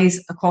allies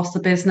across the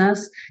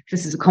business.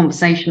 This is a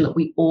conversation that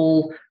we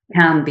all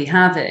can be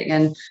having,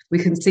 and we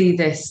can see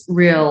this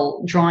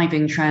real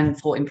driving trend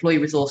for employee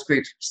resource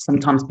groups,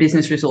 sometimes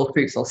business resource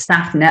groups or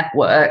staff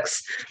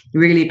networks,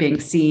 really being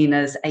seen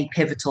as a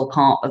pivotal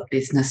part of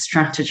business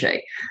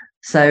strategy.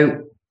 So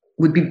it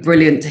would be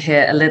brilliant to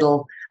hear a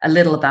little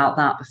about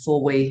that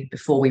before we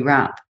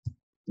wrap.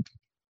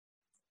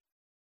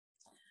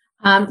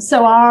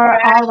 So our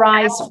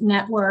RISE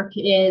network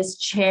is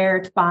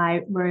chaired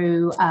by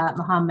Rue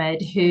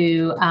Mohammed,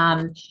 who,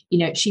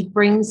 she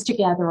brings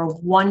together a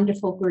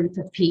wonderful group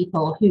of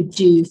people who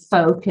do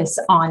focus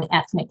on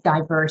ethnic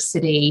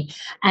diversity.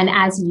 And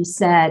as you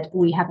said,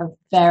 we have a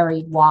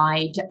very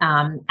wide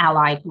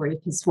ally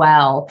group as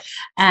well.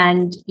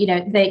 And,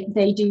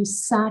 they do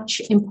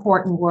such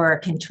important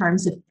work in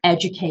terms of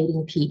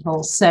educating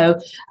people. So,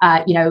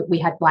 we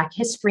had Black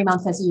History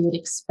Month, as you would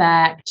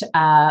expect.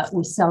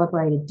 We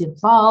celebrated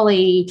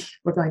Diwali.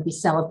 We're going to be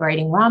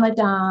celebrating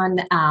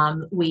Ramadan.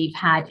 We've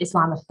had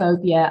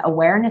Islamophobia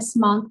Awareness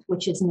Month,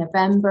 which is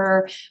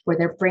November, where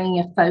they're bringing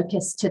a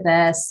focus to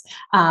this.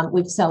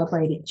 We've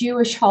celebrated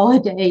Jewish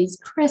holidays,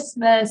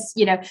 Christmas,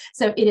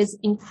 so it is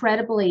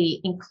incredibly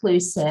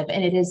inclusive,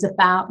 and it is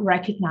about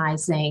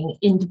recognizing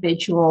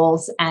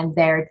individuals and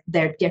their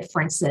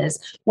differences.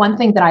 One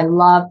thing that I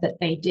love that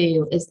they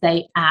do is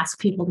they ask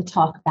people to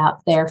talk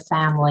about their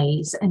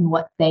families and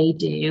what they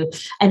do,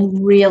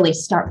 and really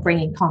start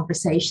bringing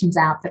conversations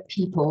out that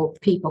people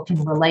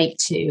can relate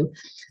to.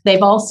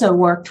 They've also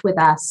worked with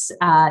us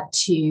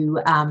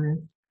to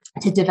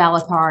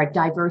develop our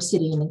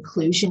diversity and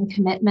inclusion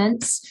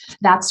commitments.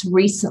 That's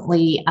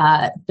recently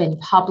been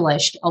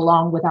published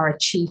along with our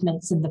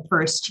achievements in the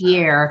first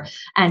year.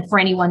 And for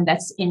anyone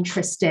that's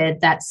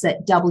interested, that's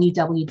at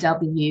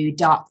www.coop,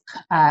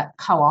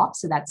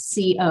 so that's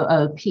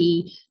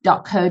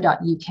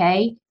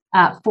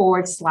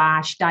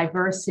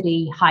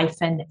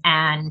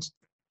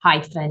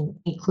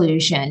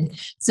coop.co.uk/diversity-and-inclusion.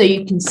 So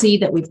you can see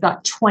that we've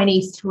got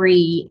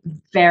 23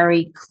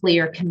 very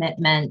clear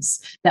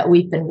commitments that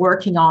we've been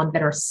working on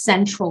that are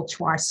central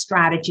to our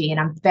strategy. And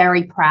I'm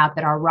very proud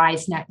that our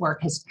RISE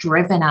network has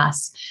driven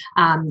us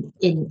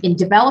in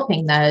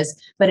developing those,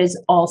 but is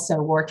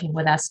also working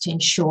with us to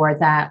ensure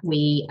that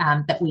we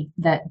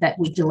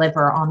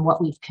deliver on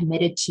what we've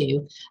committed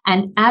to.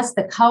 And as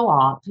the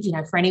co-op,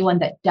 for anyone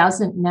that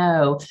doesn't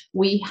know,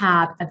 we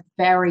have a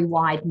very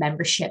wide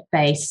membership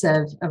base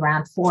of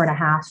around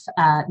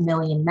 4.5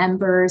 million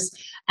members,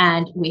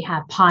 and we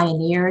have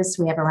pioneers.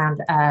 We have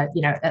around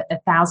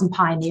 1,000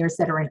 pioneers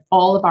that are in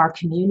all of our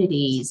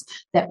communities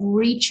that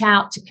reach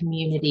out to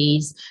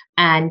communities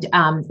and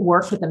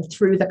work with them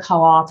through the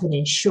co-op and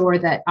ensure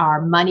that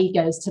our money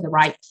goes to the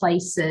right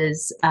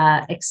places,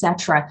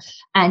 etc.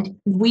 And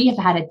we have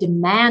had a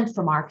demand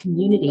from our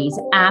communities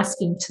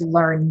asking to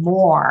learn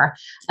more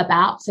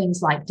about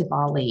things like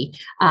Diwali.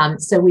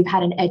 So we've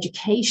had an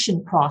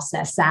education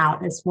process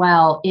out as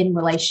well in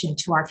relation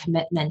to our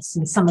commitments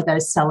and some of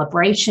those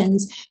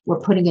celebrations. We're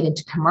putting it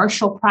into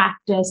commercial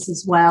practice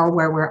as well,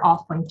 where we're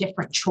offering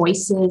different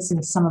choices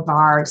in some of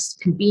our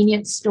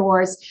convenience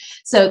stores.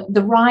 So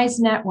the RISE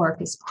network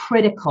Network is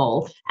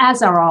critical,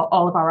 as are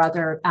all of our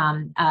other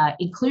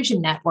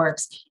inclusion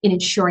networks, in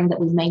ensuring that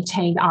we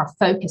maintain our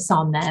focus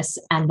on this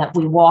and that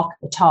we walk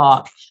the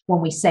talk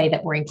when we say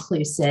that we're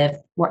inclusive,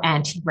 we're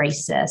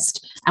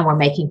anti-racist, and we're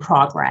making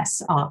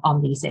progress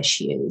on these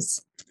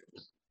issues.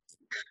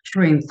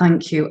 Shireen,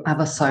 thank you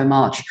ever so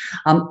much.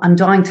 I'm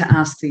dying to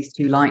ask these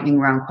 2 lightning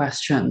round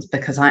questions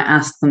because I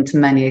asked them to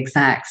many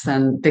execs,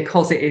 and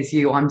because it is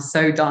you, I'm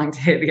so dying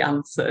to hear the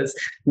answers.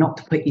 Not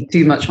to put you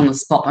too much on the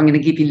spot, I'm going to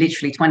give you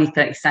literally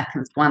 20-30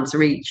 seconds to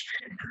answer each.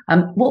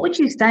 What would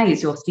you say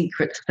is your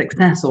secret to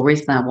success, or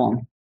is there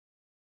one?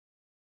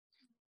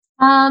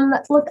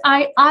 Look,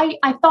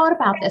 I thought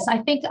about this. I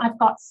think I've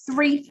got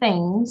 3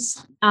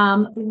 things.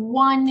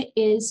 One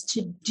is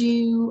to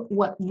do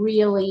what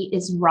really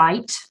is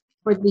right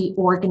for the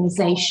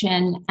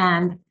organization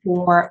and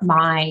for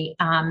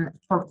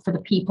for the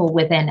people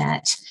within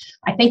it.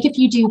 I think if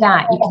you do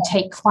that, you can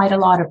take quite a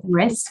lot of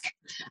risk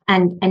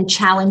and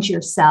challenge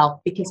yourself,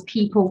 because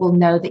people will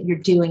know that you're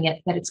doing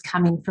it, that it's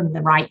coming from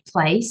the right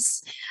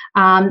place.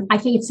 I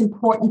think it's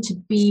important to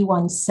be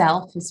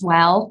oneself as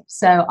well.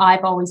 So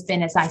I've always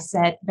been, as I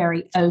said,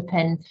 very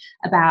open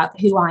about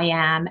who I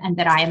am and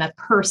that I am a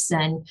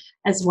person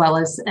as well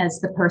as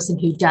the person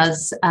who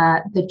does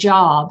the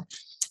job.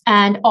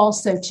 And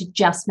also to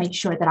just make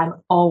sure that I'm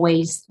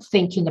always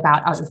thinking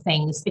about other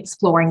things,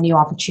 exploring new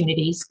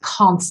opportunities,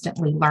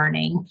 constantly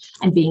learning,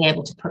 and being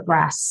able to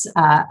progress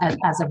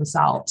as a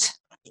result.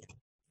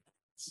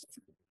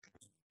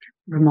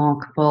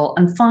 Remarkable.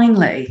 And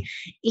finally,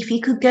 if you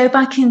could go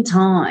back in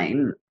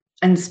time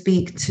and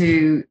speak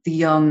to the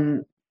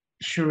young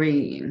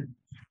Shireen,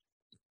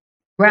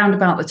 round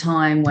about the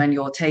time when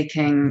you're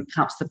taking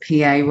perhaps the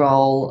PA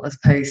role as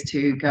opposed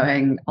to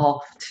going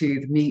off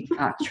to the meat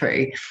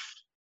factory,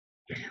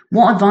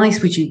 what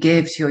advice would you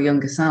give to your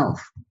younger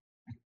self?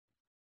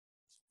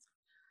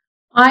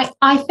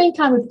 I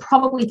think I would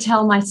probably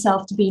tell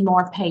myself to be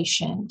more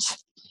patient.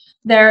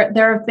 There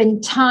have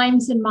been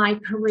times in my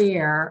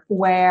career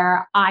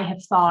where I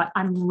have thought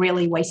I'm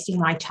really wasting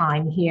my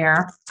time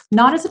here.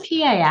 Not as a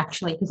PA,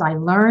 actually, because I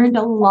learned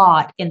a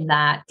lot in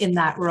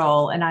that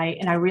role, and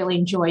I really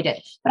enjoyed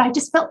it. But I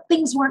just felt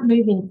things weren't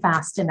moving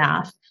fast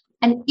enough.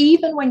 And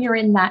even when you're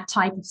in that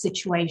type of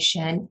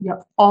situation,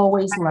 you're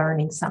always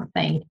learning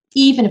something,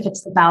 even if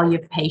it's the value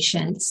of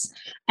patience.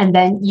 And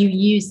then you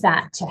use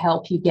that to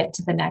help you get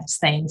to the next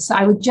thing. So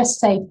I would just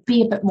say,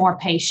 be a bit more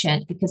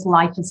patient, because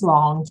life is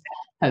long,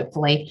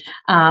 hopefully,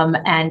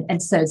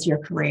 and so is your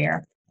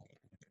career.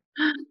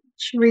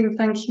 Shireen,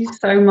 thank you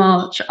so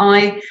much.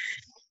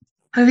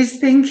 I was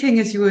thinking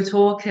as you were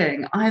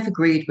talking, I've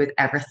agreed with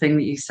everything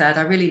that you said.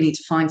 I really need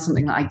to find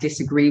something that I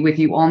disagree with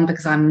you on,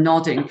 because I'm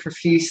nodding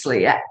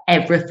profusely at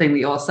everything that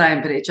you're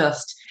saying, but it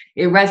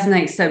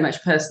resonates so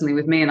much personally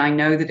with me. And I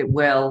know that it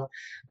will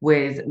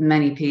with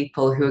many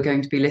people who are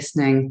going to be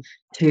listening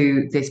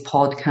to this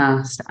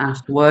podcast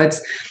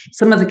afterwards.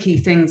 Some of the key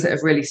things that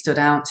have really stood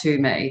out to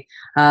me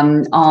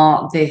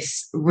are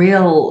this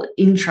real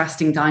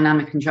interesting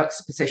dynamic and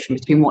juxtaposition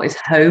between what is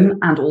home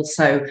and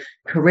also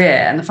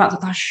career, and the fact that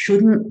that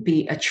shouldn't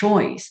be a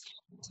choice.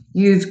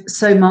 You've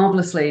so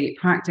marvelously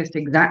practiced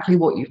exactly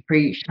what you've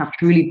preached, have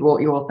truly brought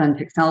your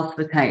authentic self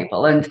to the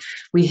table. And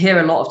we hear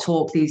a lot of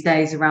talk these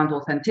days around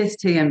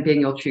authenticity and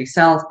being your true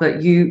self,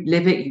 but you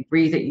live it, you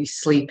breathe it, you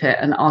sleep it,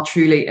 and are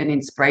truly an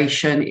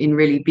inspiration in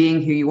really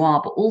being who you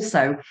are, but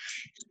also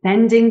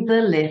sending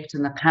the lift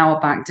and the power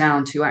back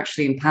down to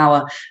actually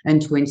empower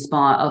and to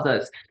inspire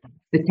others.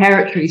 The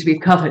territories we've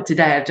covered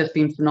today have just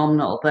been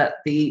phenomenal, but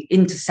the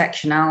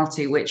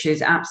intersectionality, which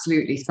is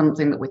absolutely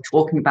something that we're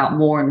talking about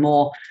more and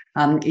more,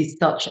 is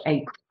such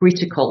a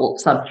critical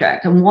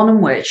subject, and one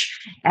in which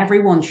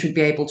everyone should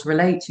be able to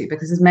relate to,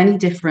 because there's many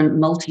different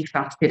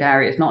multifaceted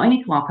areas, not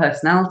only to our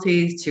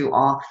personalities, to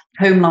our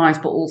home lives,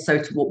 but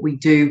also to what we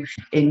do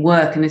in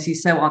work. And as you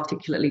so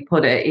articulately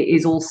put it, it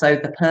is also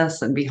the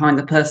person behind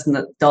the person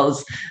that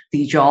does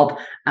the job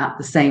at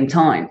the same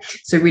time.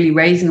 So really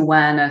raising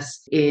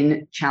awareness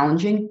in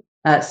challenging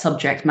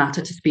subject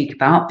matter to speak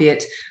about, be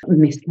it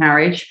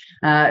miscarriage,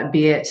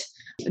 be it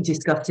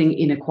discussing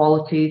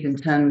inequalities in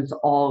terms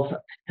of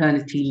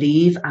paternity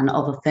leave and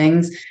other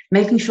things,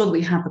 making sure that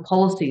we have the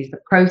policies, the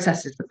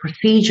processes, the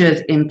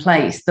procedures in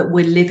place, that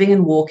we're living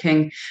and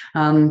walking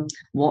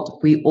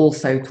what we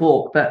also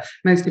talk. But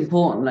most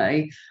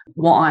importantly,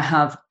 what I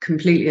have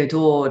completely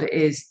adored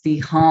is the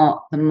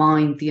heart, the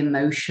mind, the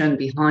emotion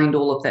behind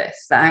all of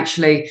this, that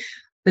actually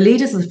the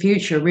leaders of the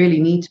future really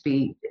need to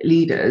be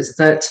leaders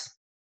that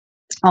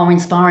are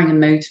inspiring and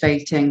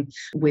motivating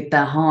with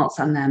their hearts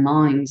and their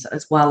minds,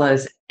 as well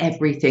as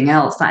everything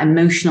else. That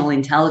emotional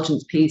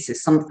intelligence piece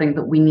is something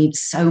that we need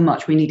so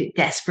much. We need it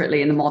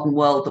desperately in the modern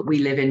world that we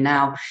live in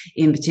now,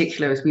 in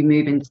particular, as we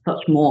move into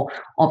such more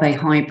of a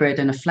hybrid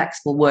and a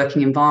flexible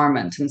working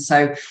environment. And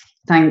so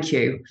thank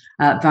you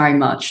very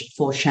much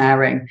for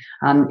sharing.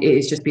 It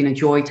has just been a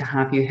joy to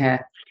have you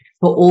here.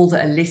 For all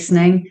that are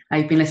listening,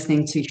 I've been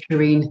listening to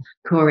Shireen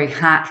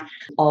Khoury-Haque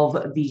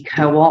of the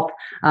Co-op.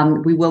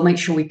 We will make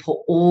sure we put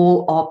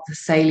all of the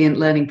salient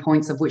learning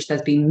points, of which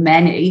there's been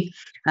many.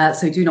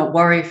 So do not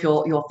worry if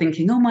you're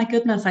thinking, oh my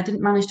goodness, I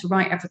didn't manage to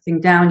write everything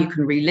down. You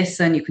can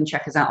re-listen. You can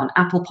check us out on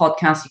Apple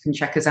Podcasts. You can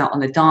check us out on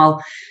the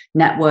Dial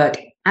Network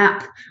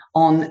app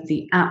on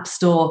the App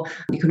Store.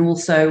 You can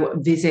also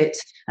visit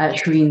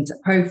Shireen's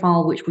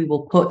profile, which we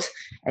will put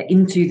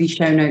into the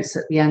show notes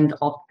at the end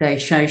of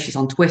today's show. She's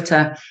on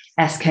Twitter,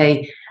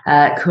 SK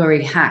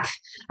Khoury-Haque,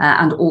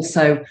 and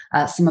also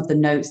some of the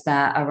notes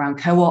there around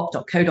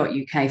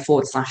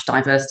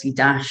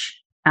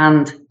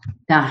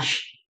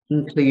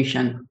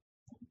coop.co.uk/diversity-and-inclusion.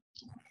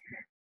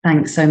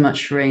 Thanks so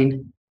much,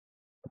 Shireen.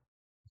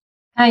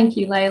 Thank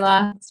you,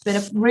 Layla. It's been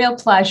a real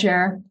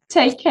pleasure.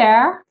 Take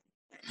care.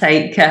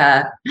 Take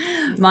care.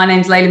 My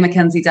name's Layla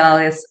Mackenzie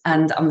Dalius,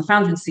 and I'm the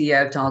founder and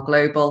CEO of Dial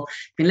Global.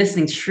 You've been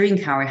listening to Shireen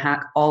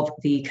Khoury-Haque of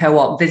the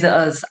Co-op. Visit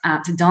us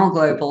at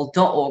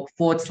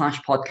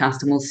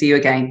dialglobal.org/podcast, and we'll see you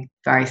again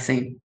very soon.